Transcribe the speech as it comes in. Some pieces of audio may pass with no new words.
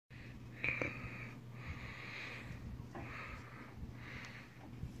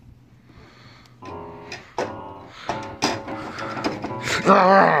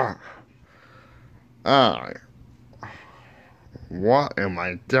Alright. What am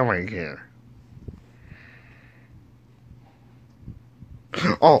I doing here?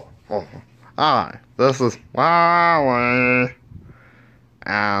 Oh. Alright. This is Wally.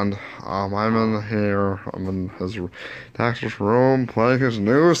 And, I'm in here. I'm in his Texas room playing his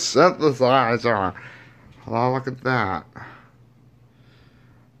new synthesizer. Oh, look at that.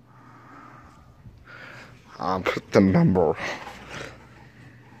 I'll put the number.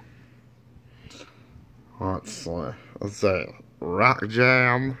 Let's say Rock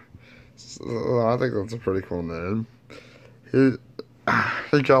Jam. I think that's a pretty cool name. He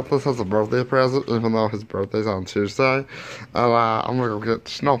got this as a birthday present, even though his birthday's on Tuesday. And I'm gonna go get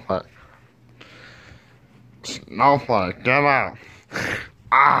Snowflake. Snowflake, get out.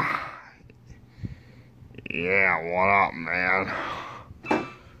 Yeah, what up, man?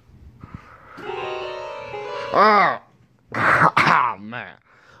 Man.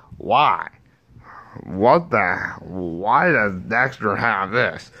 Why? Why does Dexter have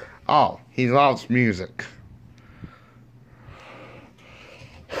this? Oh, he loves music.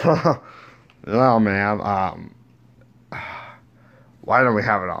 Well, man, why don't we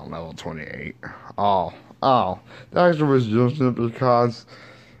have it on level 28? Oh, Dexter was using it because,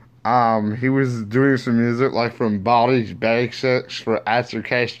 he was doing some music, like, from Baldi's Basics for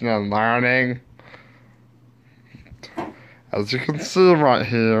education and learning. As you can see right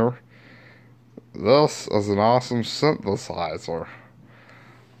here, this is an awesome synthesizer.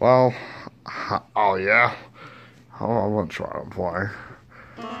 Well, oh yeah? Oh, I'm gonna try to play.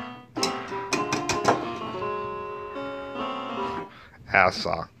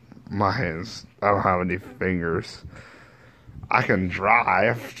 My hands, I don't have any fingers. I can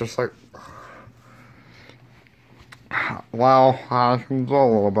drive, just like... Well, I can do a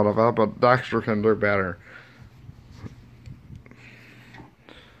little bit of it, but Dexter can do better.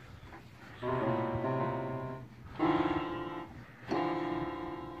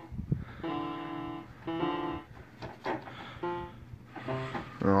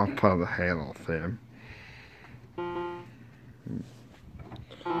 I'll play the Halo theme.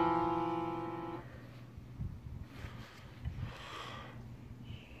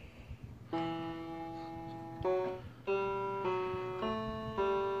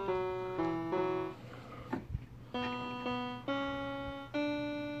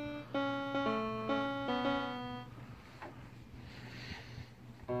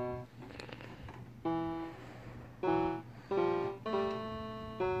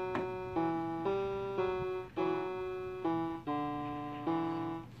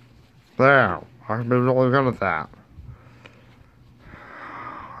 There, I've been really good at that.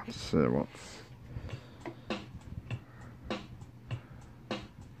 Let's see what's...